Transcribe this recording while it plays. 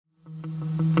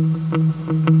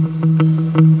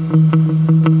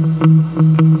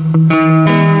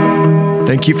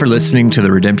Thank you for listening to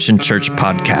the Redemption Church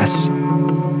podcast.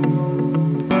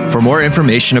 For more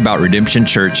information about Redemption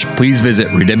Church, please visit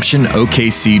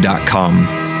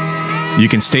redemptionokc.com. You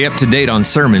can stay up to date on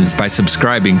sermons by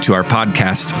subscribing to our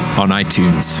podcast on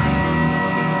iTunes.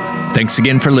 Thanks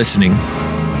again for listening.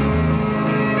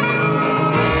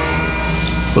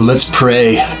 Well, let's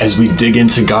pray as we dig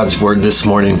into God's Word this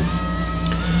morning.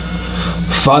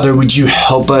 Father, would you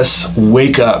help us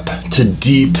wake up to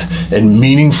deep and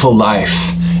meaningful life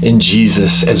in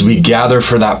Jesus as we gather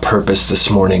for that purpose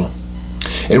this morning?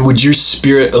 And would your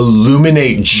Spirit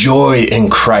illuminate joy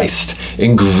in Christ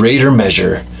in greater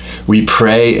measure? We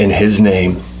pray in His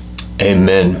name.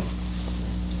 Amen.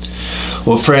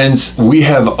 Well, friends, we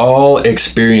have all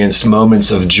experienced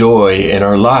moments of joy in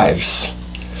our lives.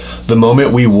 The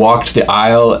moment we walked the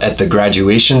aisle at the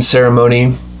graduation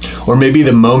ceremony, or maybe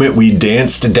the moment we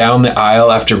danced down the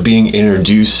aisle after being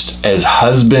introduced as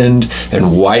husband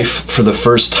and wife for the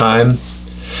first time.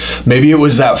 Maybe it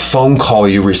was that phone call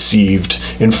you received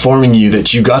informing you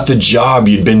that you got the job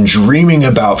you'd been dreaming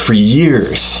about for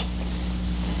years.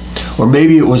 Or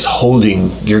maybe it was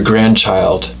holding your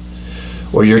grandchild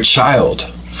or your child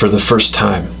for the first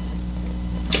time.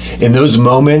 In those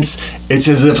moments, it's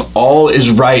as if all is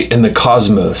right in the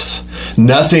cosmos.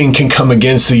 Nothing can come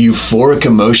against the euphoric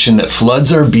emotion that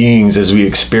floods our beings as we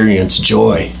experience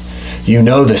joy. You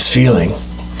know this feeling.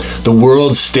 The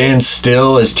world stands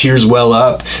still as tears well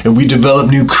up, and we develop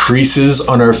new creases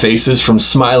on our faces from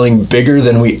smiling bigger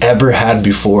than we ever had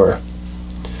before.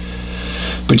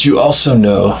 But you also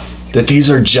know that these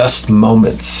are just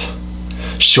moments.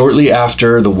 Shortly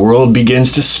after, the world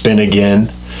begins to spin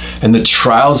again, and the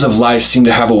trials of life seem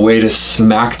to have a way to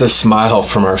smack the smile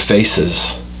from our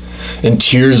faces. And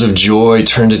tears of joy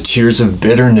turn to tears of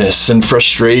bitterness and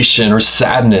frustration or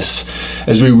sadness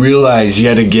as we realize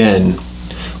yet again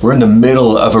we're in the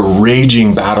middle of a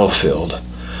raging battlefield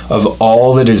of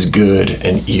all that is good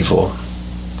and evil.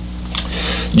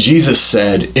 Jesus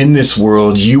said, "In this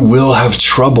world you will have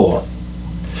trouble,"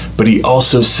 but He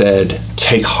also said,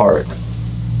 "Take heart."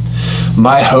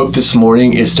 My hope this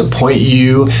morning is to point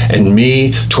you and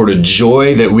me toward a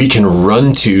joy that we can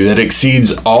run to that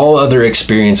exceeds all other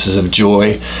experiences of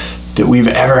joy that we've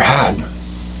ever had.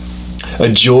 A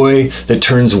joy that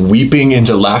turns weeping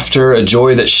into laughter, a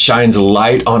joy that shines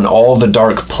light on all the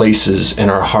dark places in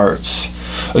our hearts,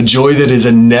 a joy that is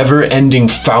a never-ending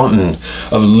fountain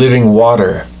of living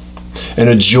water, and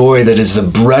a joy that is the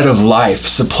bread of life,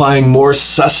 supplying more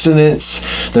sustenance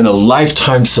than a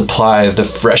lifetime supply of the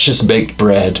freshest baked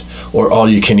bread or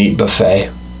all-you-can-eat buffet.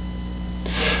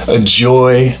 A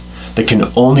joy that can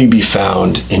only be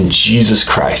found in Jesus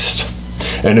Christ,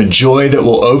 and a joy that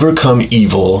will overcome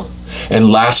evil and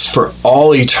last for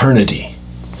all eternity.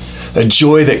 A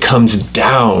joy that comes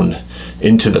down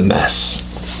into the mess.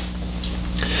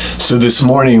 So this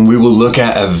morning we will look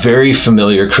at a very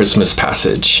familiar Christmas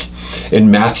passage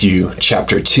in Matthew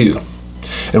chapter 2.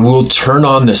 And we'll turn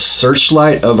on the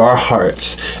searchlight of our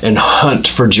hearts and hunt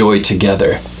for joy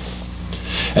together.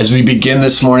 As we begin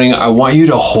this morning, I want you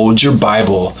to hold your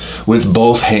Bible with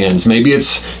both hands. Maybe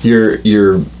it's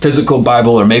your physical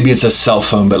Bible or maybe it's a cell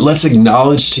phone, but let's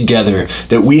acknowledge together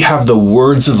that we have the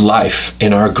words of life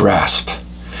in our grasp.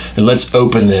 And let's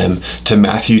open them to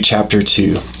Matthew chapter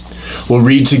 2. We'll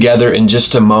read together in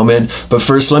just a moment, but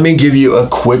first let me give you a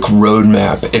quick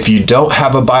roadmap. If you don't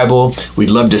have a Bible, we'd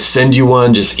love to send you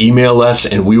one. Just email us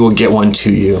and we will get one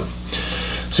to you.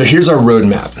 So here's our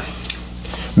roadmap.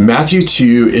 Matthew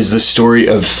 2 is the story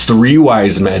of 3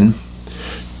 wise men,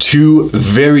 2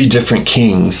 very different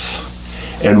kings,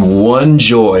 and one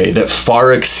joy that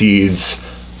far exceeds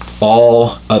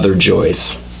all other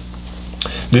joys.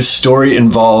 This story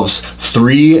involves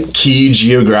 3 key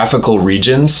geographical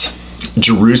regions: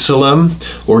 Jerusalem,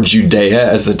 or Judea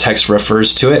as the text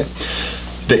refers to it,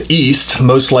 the east,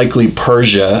 most likely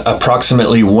Persia,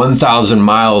 approximately 1,000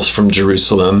 miles from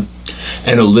Jerusalem,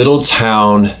 and a little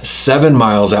town 7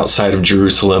 miles outside of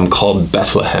Jerusalem called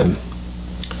Bethlehem.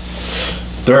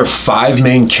 There are 5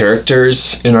 main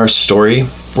characters in our story.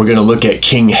 We're going to look at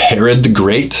King Herod the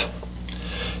Great,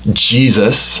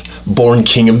 Jesus, born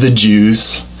King of the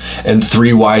Jews, and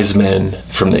 3 wise men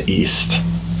from the east.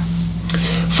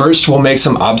 First, we'll make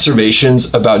some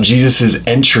observations about Jesus'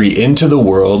 entry into the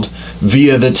world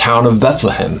via the town of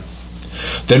Bethlehem.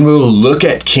 Then we will look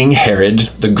at King Herod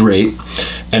the Great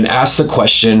and ask the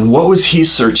question, what was he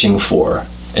searching for?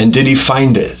 And did he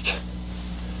find it?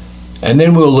 And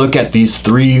then we'll look at these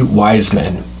 3 wise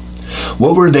men.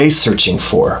 What were they searching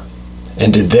for?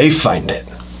 And did they find it?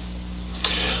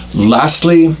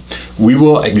 Lastly, we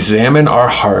will examine our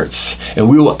hearts and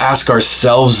we will ask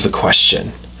ourselves the question,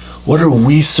 what are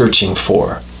we searching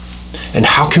for? And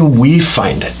how can we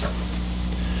find it?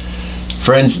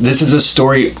 Friends, this is a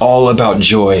story all about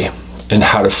joy and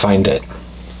how to find it.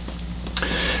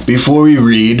 Before we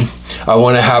read, I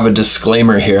want to have a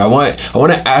disclaimer here. I want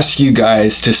to ask you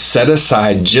guys to set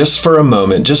aside just for a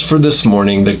moment, just for this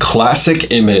morning, the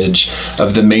classic image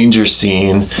of the manger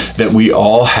scene that we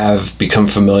all have become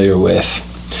familiar with.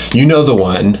 You know the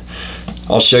one.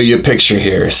 I'll show you a picture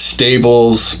here.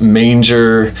 Stables,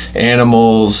 manger,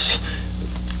 animals,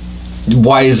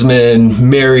 wise men,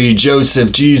 Mary,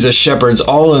 Joseph, Jesus, shepherds,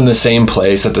 all in the same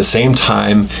place at the same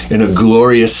time in a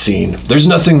glorious scene. There's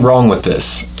nothing wrong with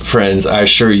this, friends, I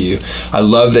assure you. I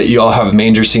love that you all have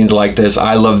manger scenes like this.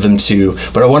 I love them too.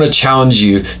 But I want to challenge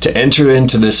you to enter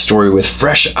into this story with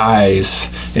fresh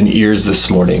eyes and ears this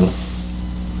morning.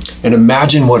 And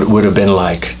imagine what it would have been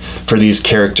like for these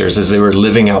characters as they were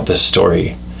living out this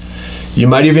story. You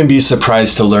might even be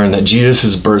surprised to learn that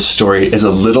Jesus' birth story is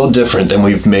a little different than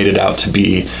we've made it out to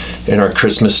be in our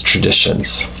Christmas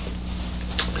traditions.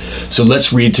 So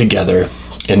let's read together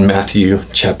in Matthew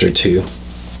chapter 2.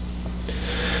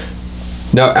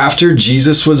 Now, after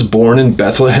Jesus was born in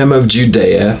Bethlehem of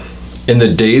Judea, in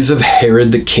the days of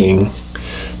Herod the king,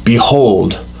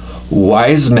 behold,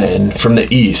 wise men from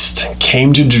the east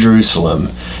came to Jerusalem,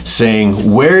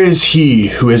 saying, "Where is he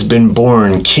who has been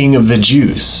born King of the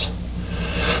Jews?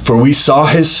 For we saw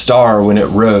his star when it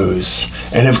rose,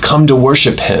 and have come to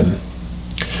worship him."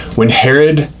 When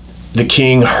Herod the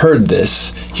king heard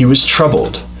this, he was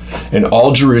troubled, and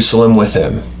all Jerusalem with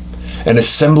him. And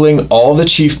assembling all the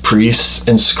chief priests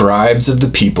and scribes of the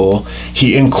people,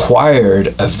 he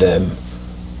inquired of them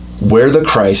where the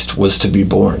Christ was to be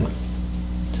born.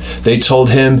 They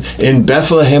told him, "In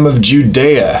Bethlehem of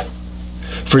Judea,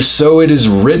 for so it is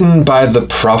written by the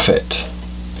prophet,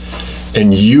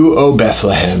 and you, O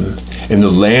Bethlehem, in the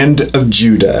land of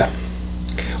Judah,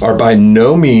 are by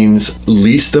no means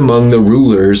least among the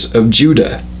rulers of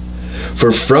Judah.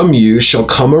 For from you shall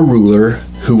come a ruler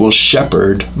who will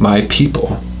shepherd my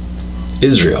people,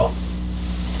 Israel."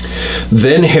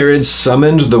 Then Herod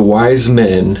summoned the wise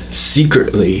men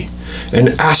secretly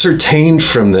and ascertained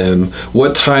from them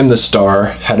what time the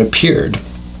star had appeared.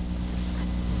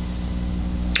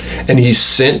 And he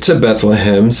sent to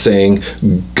Bethlehem, saying,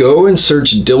 "Go and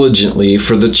search diligently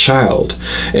for the child,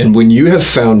 and when you have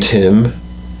found him,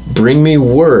 bring me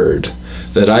word,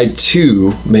 that I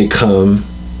too may come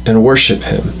and worship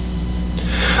him."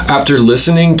 After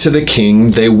listening to the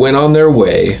king, they went on their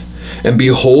way, and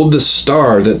behold, the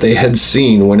star that they had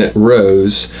seen when it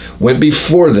rose went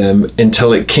before them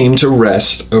until it came to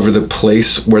rest over the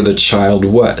place where the child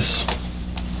was.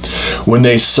 When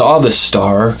they saw the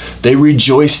star, they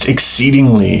rejoiced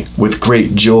exceedingly with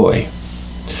great joy.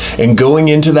 And going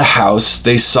into the house,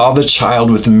 they saw the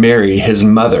child with Mary, his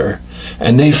mother,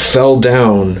 and they fell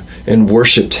down and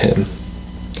worshipped him.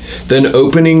 Then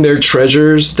opening their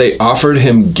treasures, they offered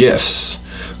him gifts,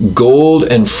 gold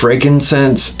and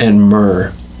frankincense and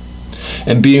myrrh.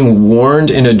 And being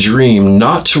warned in a dream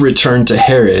not to return to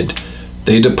Herod,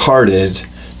 they departed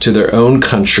to their own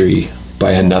country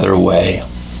by another way.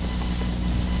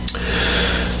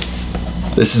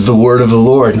 This is the word of the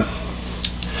Lord.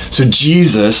 So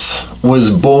Jesus was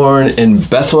born in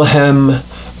Bethlehem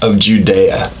of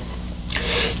Judea.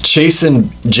 Chase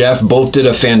and Jeff both did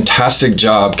a fantastic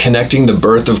job connecting the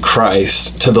birth of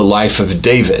Christ to the life of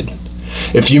David.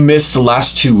 If you missed the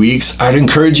last 2 weeks, I'd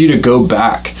encourage you to go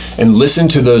back and listen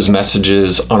to those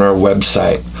messages on our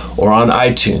website or on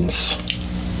iTunes.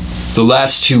 The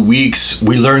last 2 weeks,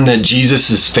 we learned that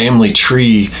Jesus' family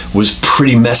tree was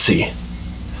pretty messy.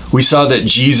 We saw that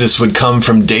Jesus would come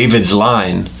from David's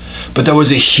line, but that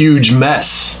was a huge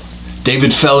mess.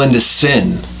 David fell into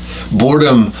sin.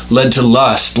 Boredom led to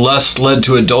lust. Lust led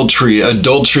to adultery.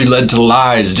 Adultery led to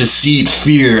lies, deceit,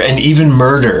 fear, and even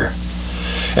murder.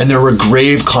 And there were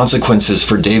grave consequences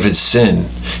for David's sin.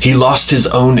 He lost his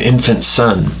own infant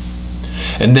son.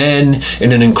 And then,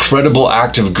 in an incredible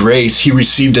act of grace, he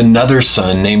received another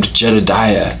son named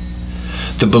Jedediah,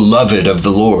 the beloved of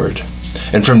the Lord.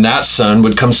 And from that son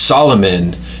would come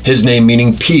Solomon, his name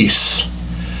meaning peace.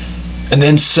 And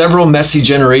then several messy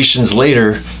generations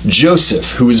later,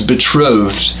 Joseph, who was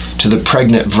betrothed to the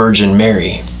pregnant Virgin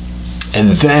Mary.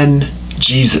 And then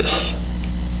Jesus.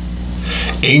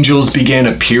 Angels began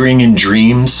appearing in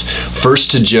dreams,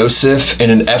 first to Joseph in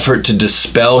an effort to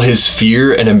dispel his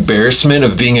fear and embarrassment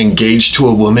of being engaged to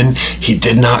a woman he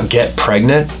did not get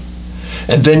pregnant,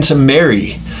 and then to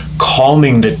Mary,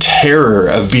 calming the terror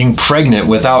of being pregnant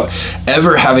without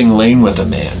ever having lain with a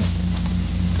man.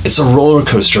 It's a roller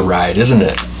coaster ride, isn't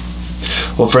it?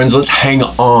 Well, friends, let's hang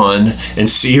on and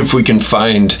see if we can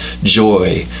find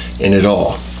joy in it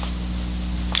all.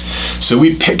 So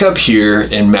we pick up here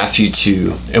in Matthew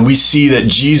 2, and we see that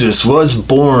Jesus was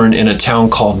born in a town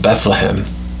called Bethlehem.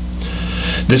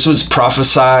 This was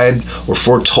prophesied or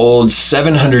foretold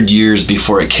 700 years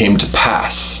before it came to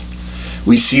pass.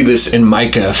 We see this in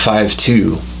Micah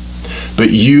 5:2.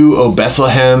 But you, O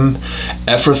Bethlehem,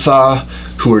 Ephrathah,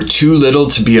 who are too little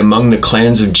to be among the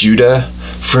clans of Judah,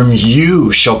 from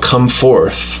you shall come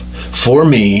forth, for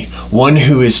me, one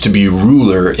who is to be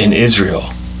ruler in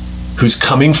Israel, whose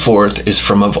coming forth is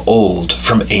from of old,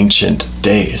 from ancient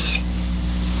days.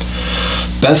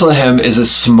 Bethlehem is a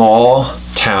small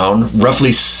town,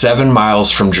 roughly 7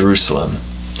 miles from Jerusalem.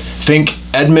 Think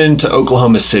Edmond to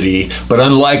Oklahoma City, but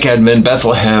unlike Edmond,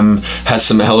 Bethlehem has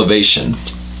some elevation.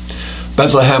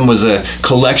 Bethlehem was a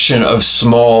collection of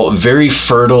small, very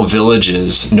fertile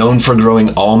villages known for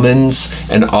growing almonds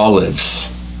and olives.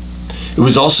 It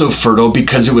was also fertile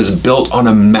because it was built on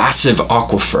a massive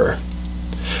aquifer.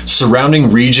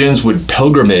 Surrounding regions would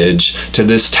pilgrimage to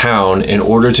this town in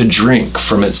order to drink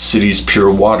from its city's pure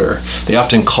water. They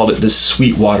often called it the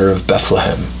sweet water of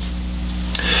Bethlehem.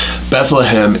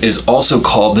 Bethlehem is also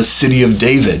called the city of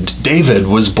David. David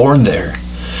was born there,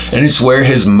 and it's where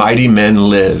his mighty men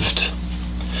lived.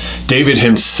 David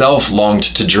himself longed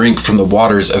to drink from the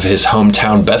waters of his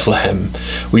hometown Bethlehem.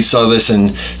 We saw this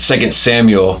in 2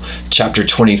 Samuel chapter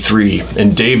 23.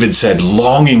 And David said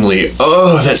longingly,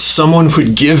 "Oh, that someone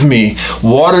would give me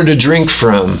water to drink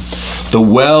from, the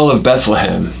well of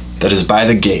Bethlehem that is by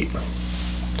the gate."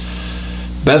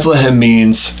 Bethlehem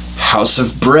means house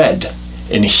of bread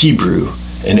in Hebrew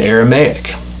and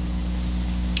Aramaic.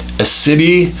 A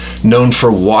city known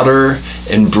for water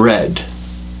and bread.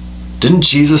 Didn't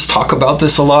Jesus talk about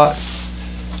this a lot?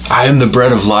 I am the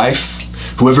bread of life.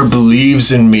 Whoever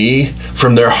believes in me,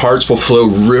 from their hearts will flow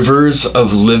rivers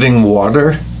of living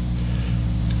water.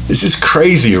 This is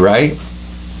crazy, right?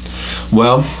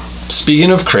 Well,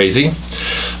 speaking of crazy,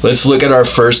 let's look at our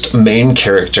first main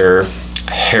character,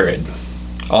 Herod,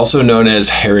 also known as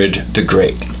Herod the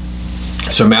Great.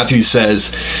 So Matthew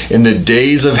says, in the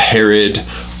days of Herod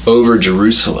over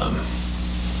Jerusalem.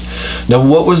 Now,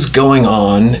 what was going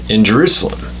on in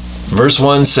Jerusalem? Verse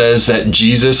 1 says that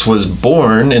Jesus was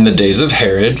born in the days of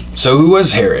Herod. So who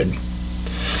was Herod?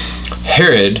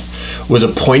 Herod was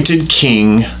appointed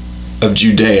king of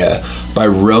Judea by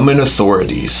Roman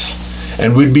authorities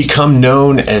and would become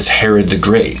known as Herod the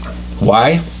Great.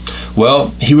 Why?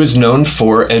 Well, he was known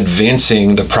for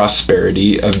advancing the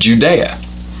prosperity of Judea.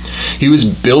 He was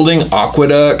building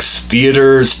aqueducts,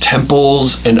 theaters,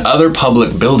 temples, and other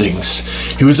public buildings.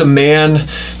 He was a man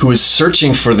who was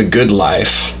searching for the good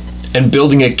life and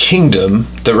building a kingdom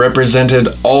that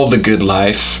represented all the good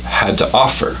life had to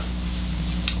offer.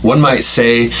 One might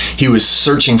say he was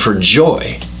searching for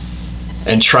joy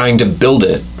and trying to build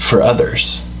it for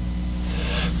others.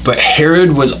 But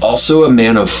Herod was also a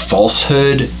man of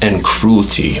falsehood and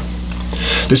cruelty.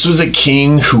 This was a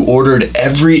king who ordered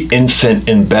every infant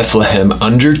in Bethlehem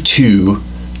under 2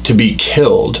 to be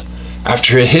killed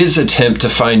after his attempt to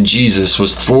find Jesus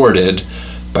was thwarted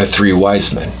by 3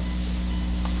 wise men.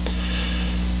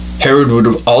 Herod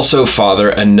would also father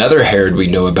another Herod we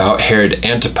know about, Herod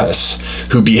Antipas,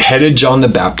 who beheaded John the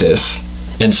Baptist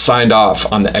and signed off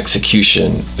on the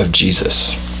execution of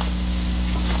Jesus.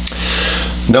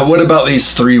 Now, what about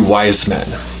these 3 wise men?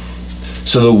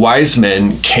 So the wise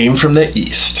men came from the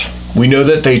east. We know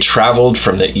that they traveled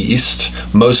from the east,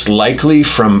 most likely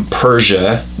from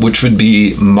Persia, which would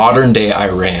be modern-day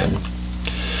Iran.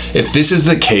 If this is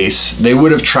the case, they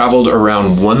would have traveled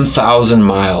around 1,000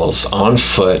 miles on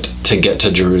foot to get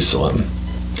to Jerusalem.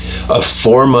 A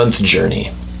 4-month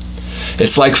journey.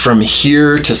 It's like from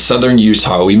here to southern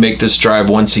Utah. We make this drive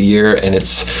once a year, and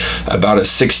it's about a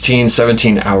 16,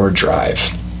 17-hour drive.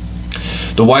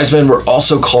 The wise men were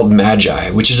also called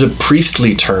magi, which is a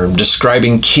priestly term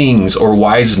describing kings or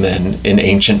wise men in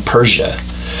ancient Persia.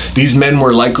 These men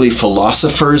were likely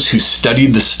philosophers who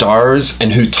studied the stars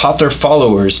and who taught their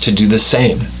followers to do the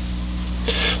same.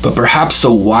 But perhaps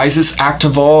the wisest act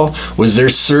of all was their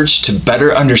search to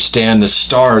better understand the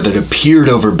star that appeared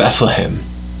over Bethlehem.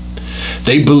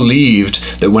 They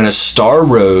believed that when a star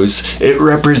rose, it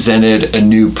represented a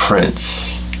new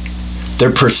prince.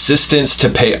 Their persistence to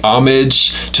pay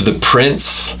homage to the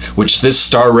prince, which this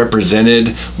star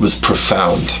represented, was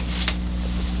profound.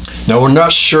 Now, we're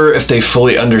not sure if they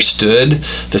fully understood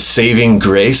the saving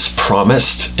grace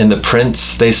promised in the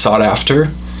prince they sought after.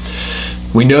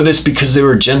 We know this because they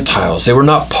were Gentiles. They were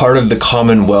not part of the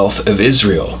commonwealth of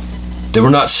Israel. They were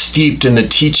not steeped in the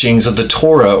teachings of the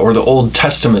Torah or the Old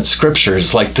Testament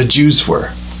scriptures like the Jews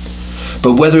were.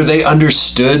 But whether they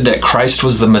understood that Christ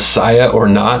was the Messiah or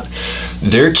not,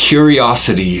 their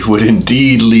curiosity would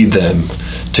indeed lead them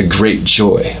to great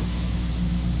joy.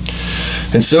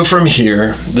 And so from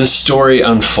here, this story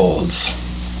unfolds.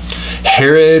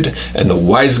 Herod and the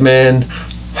wise men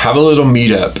have a little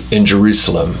meetup in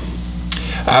Jerusalem.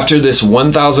 After this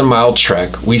 1,000-mile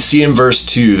trek, we see in verse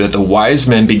 2 that the wise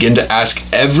men begin to ask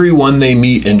everyone they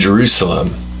meet in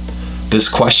Jerusalem this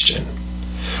question: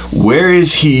 where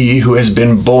is he who has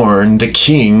been born the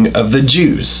King of the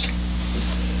Jews?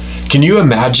 Can you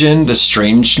imagine the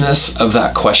strangeness of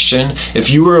that question? If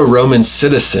you were a Roman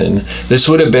citizen, this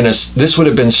would have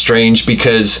been strange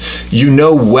because you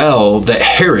know well that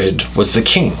Herod was the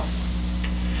king.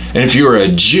 And if you were a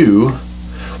Jew,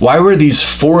 why were these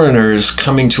foreigners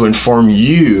coming to inform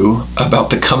you about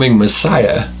the coming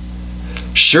Messiah?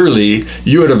 Surely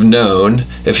you would have known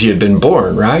if he had been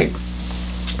born, right?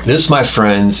 This, my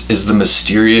friends, is the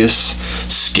mysterious,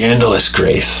 scandalous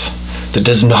grace that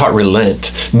does not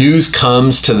relent. News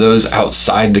comes to those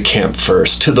outside the camp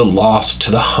first, to the lost,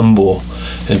 to the humble,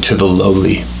 and to the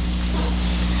lowly.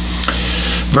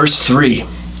 Verse 3,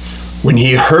 when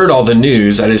he heard all the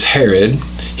news, that is Herod,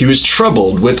 he was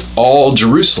troubled with all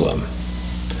Jerusalem.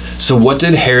 So what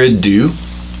did Herod do?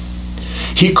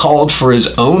 He called for his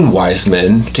own wise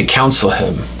men to counsel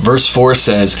him. Verse 4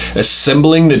 says,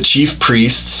 assembling the chief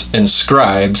priests and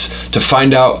scribes to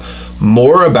find out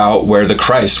more about where the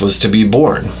Christ was to be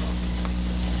born.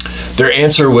 Their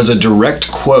answer was a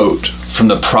direct quote from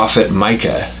the prophet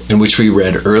Micah, in which we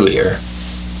read earlier.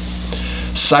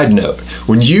 Side note,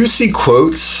 when you see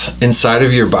quotes inside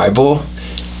of your Bible,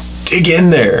 dig in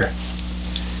there.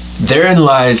 Therein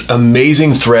lies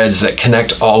amazing threads that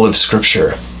connect all of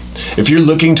Scripture. If you're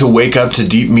looking to wake up to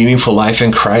deep, meaningful life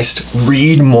in Christ,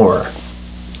 read more.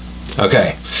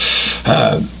 Okay.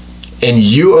 And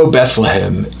you, O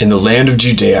Bethlehem, in the land of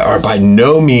Judea, are by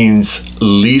no means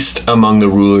least among the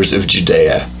rulers of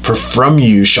Judea, for from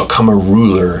you shall come a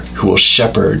ruler who will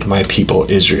shepherd my people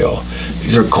Israel.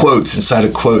 These are quotes inside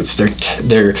of quotes.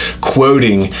 They're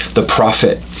quoting the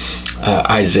prophet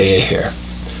Isaiah here.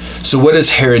 So what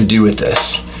does Herod do with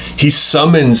this? He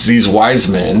summons these wise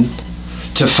men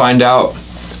to find out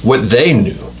what they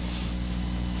knew.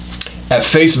 At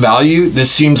face value, this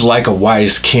seems like a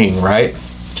wise king, right?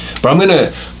 But I'm going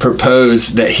to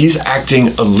propose that he's acting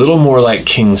a little more like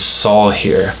King Saul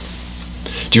here.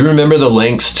 Do you remember the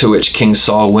lengths to which King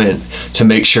Saul went to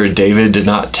make sure David did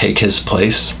not take his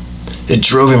place? It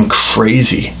drove him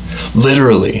crazy.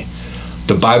 Literally.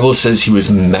 The Bible says he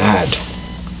was mad.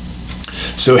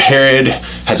 So Herod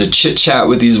has a chit-chat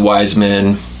with these wise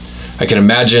men. I can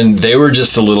imagine they were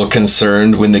just a little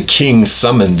concerned when the king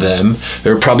summoned them.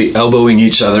 They were probably elbowing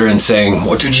each other and saying,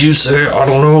 what did you say? I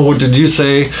don't know. What did you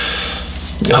say?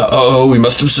 We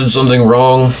must have said something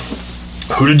wrong.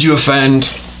 Who did you offend?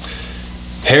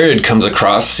 Herod comes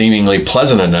across seemingly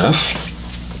pleasant enough.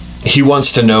 He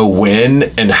wants to know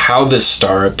when and how this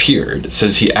star appeared. It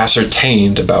says he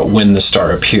ascertained about when the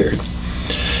star appeared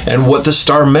and what the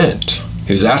star meant.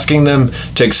 He was asking them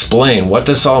to explain what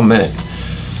this all meant.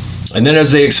 And then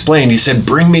as they explained, he said,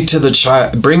 bring me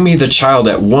the child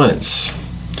at once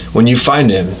when you find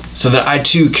him, so that I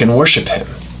too can worship him.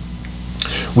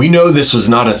 We know this was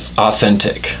not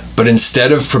authentic, but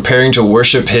instead of preparing to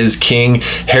worship his king,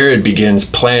 Herod begins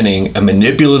planning a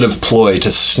manipulative ploy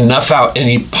to snuff out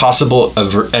any possible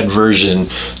aversion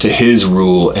to his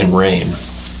rule and reign.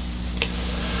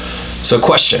 So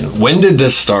question, when did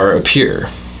this star appear?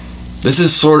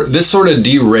 This sort of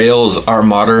derails our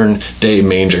modern day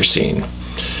manger scene.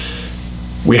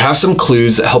 We have some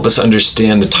clues that help us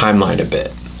understand the timeline a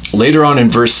bit. Later on in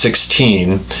verse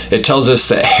 16, it tells us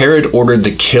that Herod ordered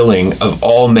the killing of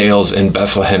all males in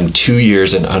Bethlehem 2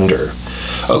 years and under,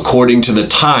 according to the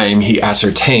time he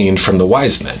ascertained from the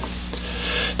wise men.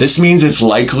 This means it's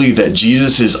likely that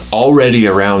Jesus is already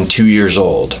around 2 years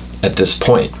old at this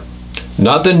point,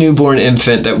 not the newborn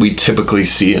infant that we typically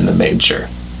see in the manger.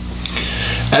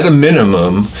 At a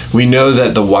minimum, we know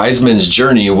that the wise men's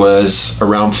journey was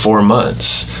around 4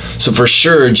 months. So for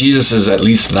sure, Jesus is at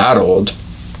least that old.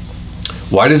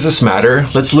 Why does this matter?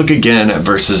 Let's look again at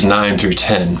verses 9 through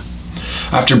 10.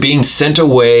 After being sent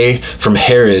away from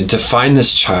Herod to find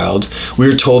this child,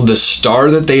 we are told the star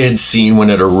that they had seen when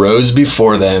it arose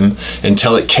before them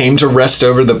until it came to rest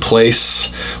over the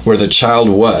place where the child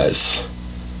was.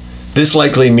 This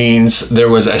likely means there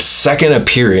was a second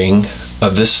appearing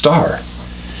of this star.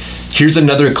 Here's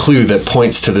another clue that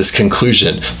points to this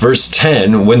conclusion. Verse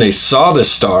 10, when they saw the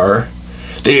star,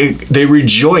 They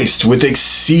rejoiced with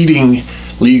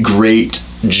exceedingly great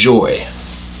joy.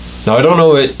 Now, I don't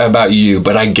know about you,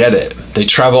 but I get it. They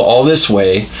travel all this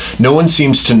way. No one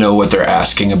seems to know what they're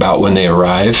asking about when they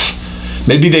arrive.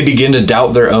 Maybe they begin to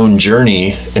doubt their own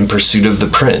journey in pursuit of the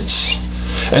prince.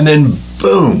 And then,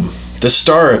 boom, the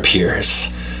star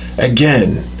appears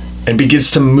again and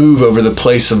begins to move over the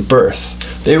place of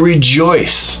birth. They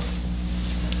rejoice.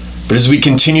 But as we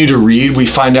continue to read, we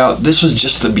find out this was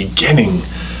just the beginning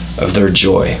of their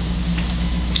joy.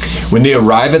 When they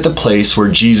arrive at the place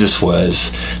where Jesus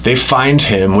was, they find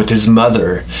him with his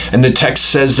mother, and the text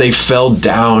says they fell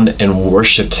down and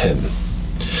worshiped him.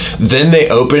 Then they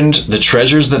opened the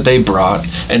treasures that they brought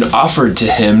and offered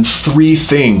to him 3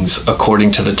 things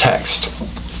according to the text: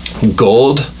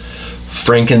 gold,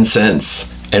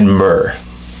 frankincense, and myrrh.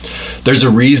 There's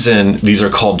a reason these are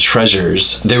called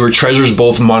treasures. They were treasures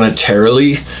both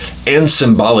monetarily and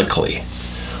symbolically.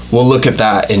 We'll look at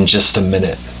that in just a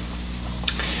minute.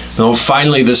 Now,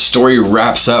 finally, this story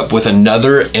wraps up with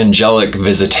another angelic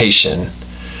visitation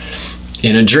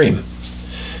in a dream,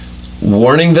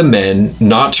 warning the men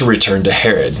not to return to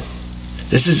Herod.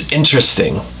 This is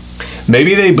interesting.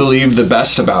 Maybe they believed the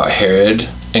best about Herod,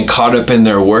 and caught up in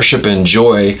their worship and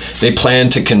joy, they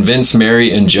planned to convince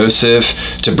Mary and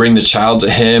Joseph to bring the child to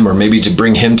him, or maybe to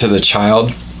bring him to the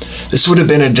child. This would have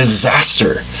been a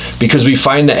disaster, because we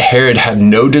find that Herod had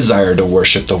no desire to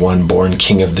worship the one born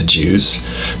King of the Jews,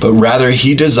 but rather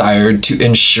he desired to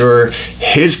ensure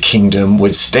his kingdom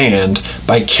would stand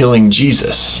by killing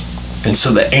Jesus. And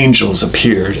so the angels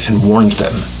appeared and warned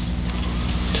them.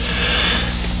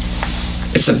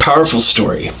 It's a powerful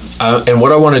story. And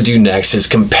what I want to do next is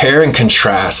compare and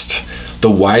contrast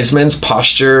the wise men's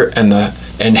posture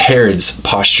and Herod's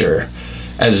posture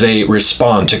as they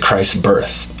respond to Christ's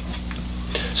birth.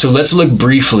 So let's look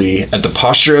briefly at the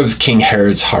posture of King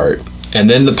Herod's heart and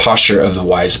then the posture of the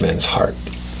wise men's heart.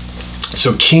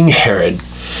 So King Herod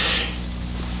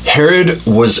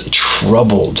was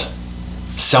troubled.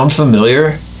 Sound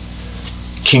familiar?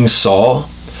 King Saul?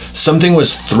 Something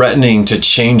was threatening to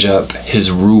change up his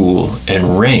rule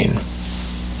and reign.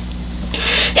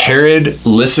 Herod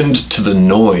listened to the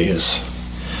noise.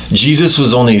 Jesus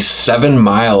was only 7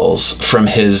 miles from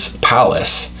his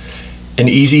palace, an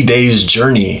easy day's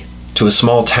journey to a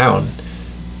small town.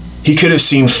 He could have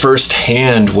seen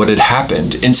firsthand what had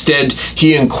happened. Instead,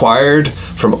 he inquired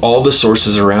from all the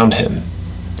sources around him: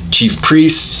 chief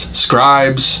priests,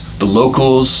 scribes, the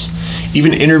locals,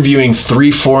 even interviewing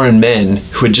 3 foreign men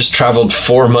who had just traveled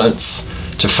 4 months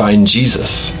to find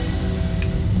Jesus.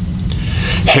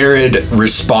 Herod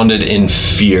responded in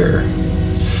fear.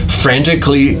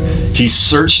 Frantically, he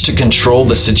searched to control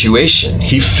the situation.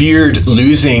 He feared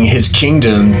losing his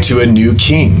kingdom to a new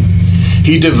king.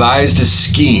 He devised a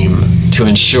scheme to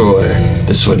ensure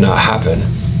this would not happen.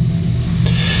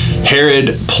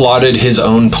 Herod plotted his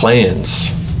own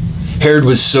plans. Herod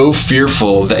was so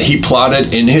fearful that he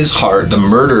plotted in his heart the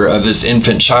murder of this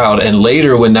infant child, and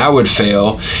later, when that would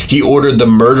fail, he ordered the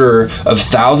murder of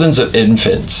thousands of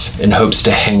infants in hopes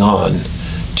to hang on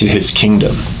to his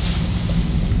kingdom.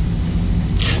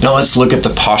 Now let's look at the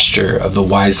posture of the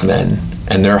wise men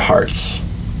and their hearts.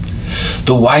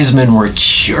 The wise men were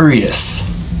curious.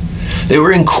 They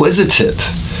were inquisitive,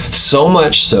 so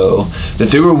much so that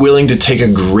they were willing to take a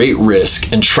great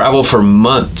risk and travel for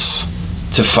months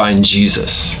to find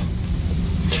Jesus.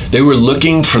 They were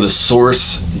looking for the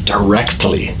source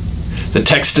directly. The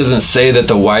text doesn't say that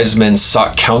the wise men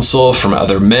sought counsel from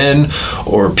other men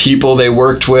or people they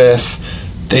worked with.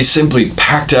 They simply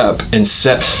packed up and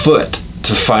set foot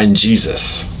to find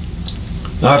Jesus.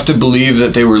 I have to believe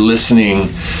that they were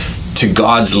listening to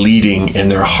God's leading in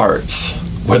their hearts,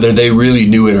 whether they really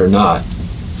knew it or not.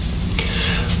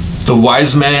 The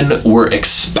wise men were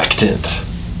expectant.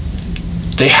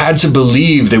 They had to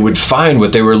believe they would find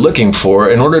what they were looking for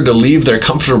in order to leave their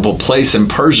comfortable place in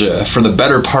Persia for the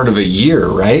better part of a year,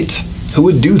 right? Who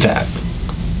would do that?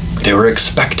 They were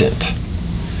expectant.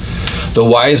 The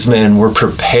wise men were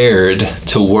prepared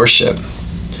to worship.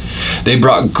 They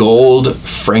brought gold,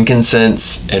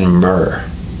 frankincense, and myrrh.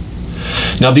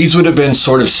 Now, these would have been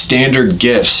sort of standard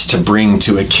gifts to bring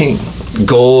to a king.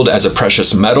 Gold as a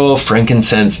precious metal,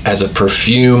 frankincense as a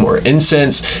perfume or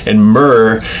incense, and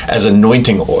myrrh as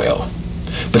anointing oil.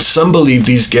 But some believe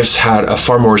these gifts had a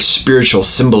far more spiritual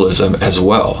symbolism as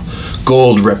well.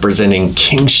 Gold representing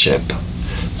kingship,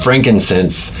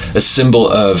 frankincense a symbol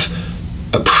of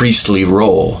a priestly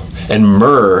role, and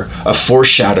myrrh a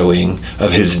foreshadowing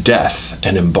of his death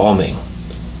and embalming.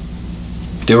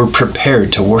 They were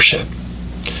prepared to worship.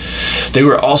 They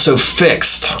were also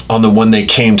fixed on the one they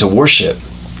came to worship.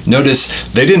 Notice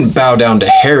they didn't bow down to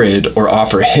Herod or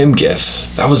offer him gifts.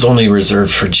 That was only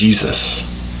reserved for Jesus.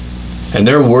 And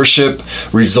their worship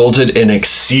resulted in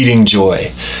exceeding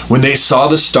joy. When they saw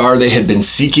the star they had been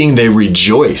seeking, they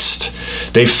rejoiced.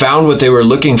 They found what they were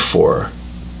looking for.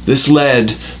 This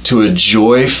led to a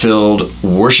joy-filled,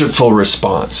 worshipful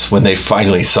response when they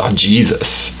finally saw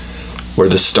Jesus, where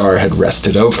the star had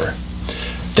rested over.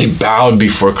 They bowed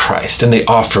before Christ and they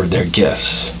offered their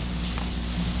gifts.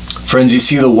 Friends, you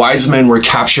see, the wise men were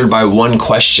captured by one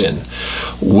question: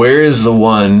 where is the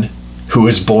one who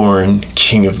was born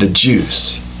King of the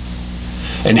Jews?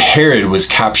 And Herod was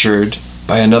captured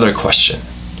by another question: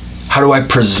 how do I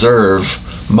preserve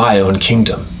my own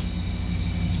kingdom?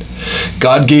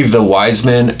 God gave the wise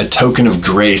men a token of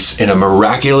grace in a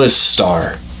miraculous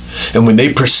star. And when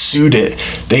they pursued it,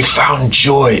 they found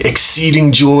joy,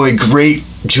 exceeding joy, great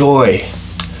joy.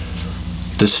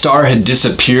 The star had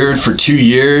disappeared for 2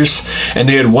 years, and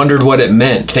they had wondered what it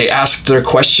meant. They asked their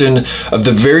question of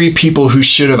the very people who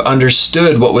should have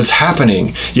understood what was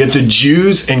happening. Yet the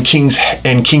Jews and King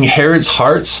Herod's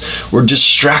hearts were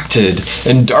distracted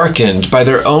and darkened by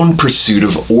their own pursuit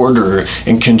of order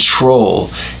and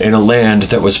control in a land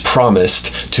that was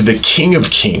promised to the King of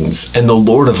Kings and the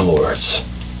Lord of Lords.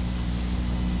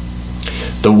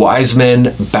 The wise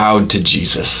men bowed to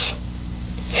Jesus.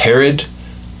 Herod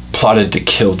plotted to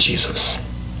kill Jesus.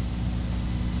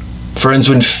 Friends,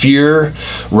 when fear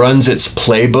runs its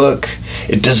playbook,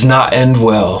 it does not end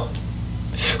well.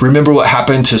 Remember what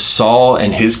happened to Saul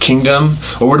and his kingdom?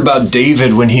 Or what about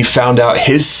David when he found out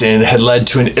his sin had led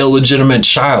to an illegitimate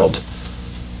child?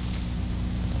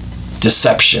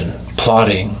 Deception,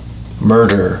 plotting,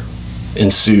 murder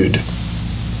ensued.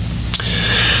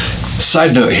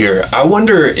 Side note here, I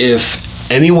wonder if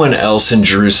anyone else in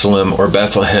Jerusalem or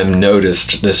Bethlehem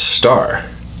noticed this star.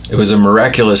 It was a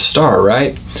miraculous star,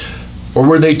 right? Or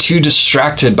were they too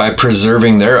distracted by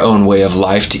preserving their own way of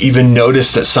life to even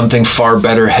notice that something far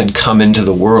better had come into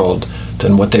the world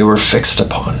than what they were fixed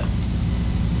upon?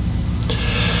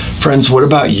 Friends, what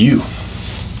about you?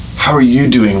 How are you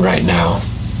doing right now?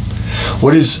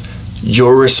 What is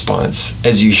your response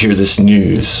as you hear this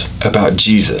news about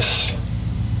Jesus?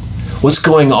 What's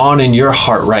going on in your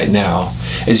heart right now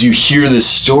as you hear this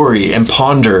story and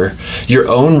ponder your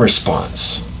own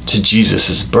response to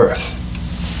Jesus' birth?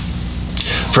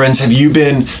 Friends, have you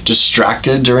been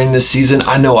distracted during this season?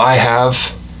 I know I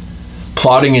have.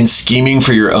 Plotting and scheming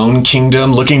for your own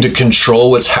kingdom, looking to control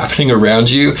what's happening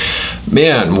around you.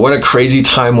 Man, what a crazy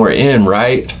time we're in,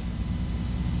 right?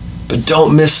 But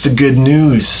don't miss the good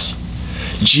news.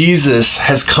 Jesus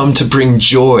has come to bring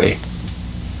joy.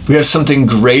 We have something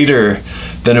greater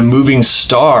than a moving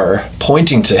star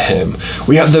pointing to him.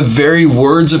 We have the very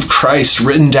words of Christ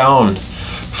written down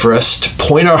for us to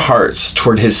point our hearts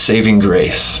toward his saving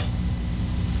grace.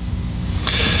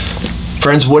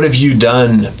 Friends, what have you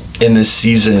done in this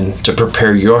season to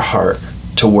prepare your heart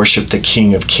to worship the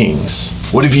King of Kings?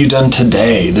 What have you done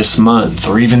today, this month,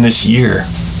 or even this year?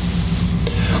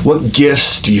 What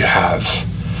gifts do you have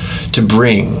to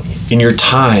bring in your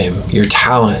time, your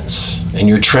talents, and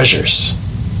your treasures?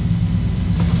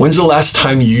 When's the last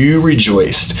time you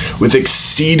rejoiced with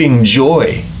exceeding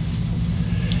joy?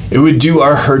 It would do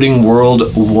our hurting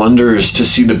world wonders to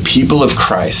see the people of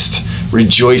Christ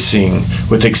rejoicing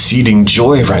with exceeding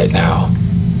joy right now.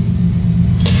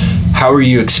 How are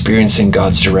you experiencing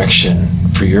God's direction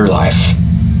for your life?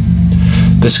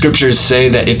 The scriptures say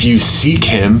that if you seek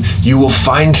him, you will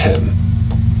find him.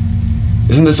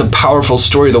 Isn't this a powerful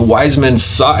story? The wise men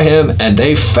sought him and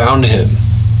they found him.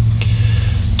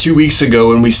 2 weeks ago,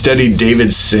 when we studied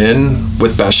David's sin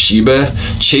with Bathsheba,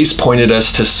 Chase pointed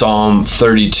us to Psalm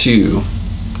 32.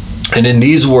 And in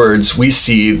these words, we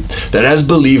see that as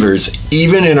believers,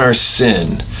 even in our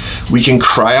sin, we can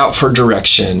cry out for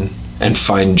direction and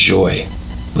find joy.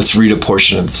 Let's read a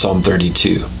portion of Psalm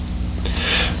 32.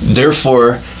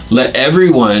 Therefore, let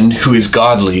everyone who is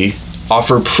godly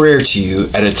offer prayer to you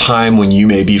at a time when you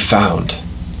may be found.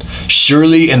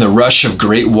 Surely in the rush of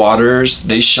great waters,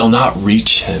 they shall not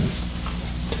reach him.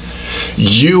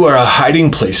 You are a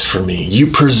hiding place for me. You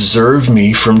preserve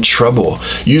me from trouble.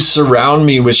 You surround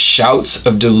me with shouts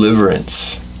of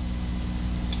deliverance.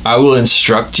 I will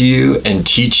instruct you and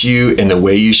teach you in the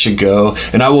way you should go,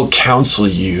 and I will counsel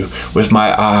you with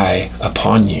my eye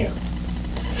upon you.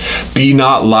 Be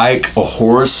not like a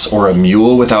horse or a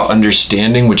mule without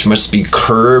understanding, which must be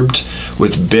curbed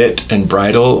with bit and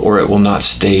bridle, or it will not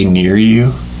stay near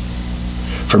you.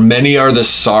 For many are the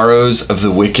sorrows of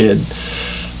the wicked,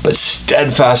 but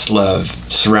steadfast love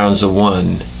surrounds the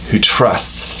one who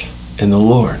trusts in the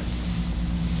Lord.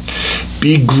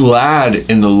 Be glad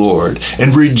in the Lord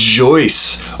and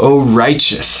rejoice, O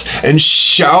righteous, and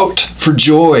shout for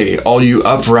joy, all you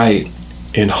upright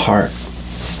in heart.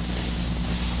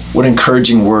 What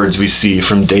encouraging words we see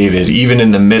from David, even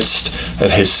in the midst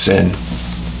of his sin.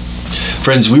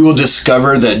 Friends, we will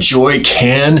discover that joy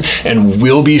can and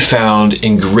will be found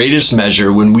in greatest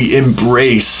measure when we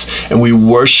embrace and we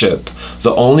worship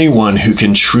the only one who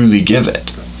can truly give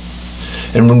it.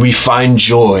 And when we find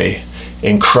joy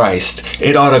in Christ,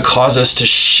 it ought to cause us to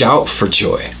shout for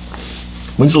joy.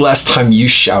 When's the last time you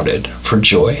shouted for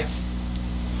joy?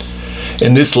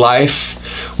 In this life,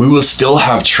 we will still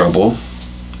have trouble.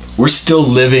 We're still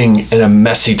living in a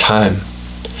messy time.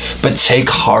 But take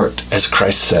heart, as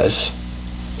Christ says.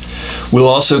 We'll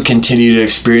also continue to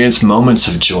experience moments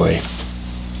of joy.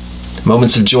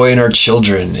 Moments of joy in our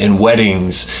children, in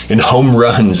weddings, in home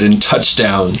runs, in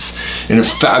touchdowns, in a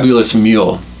fabulous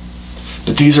meal.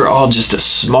 But these are all just a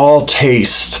small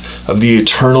taste of the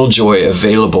eternal joy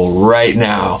available right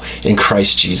now in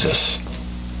Christ Jesus.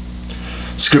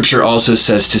 Scripture also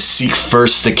says to seek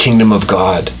first the kingdom of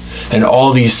God, and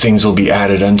all these things will be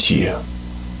added unto you.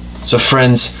 So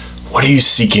friends, what are you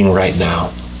seeking right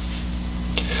now?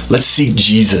 Let's seek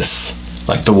Jesus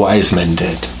like the wise men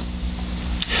did.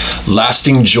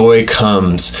 Lasting joy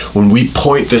comes when we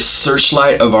point the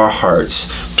searchlight of our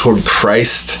hearts toward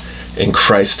Christ and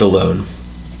Christ alone.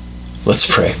 Let's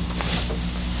pray.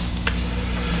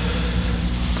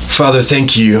 Father,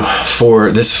 thank you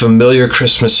for this familiar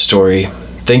Christmas story.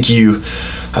 Thank you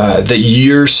that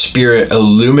your Spirit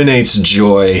illuminates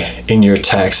joy in your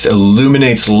text,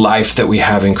 illuminates life that we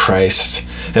have in Christ.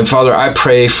 And Father, I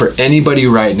pray for anybody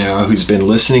right now who's been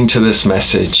listening to this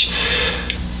message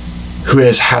who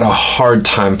has had a hard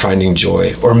time finding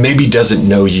joy, or maybe doesn't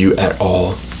know you at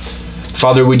all.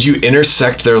 Father, would you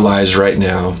intersect their lives right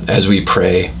now as we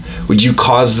pray? Would you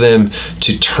cause them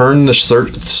to turn the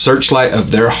searchlight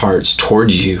of their hearts toward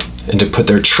you and to put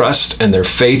their trust and their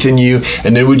faith in you?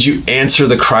 And then would you answer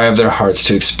the cry of their hearts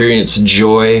to experience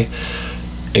joy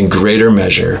in greater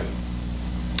measure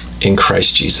in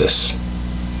Christ Jesus?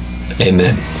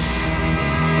 Amen.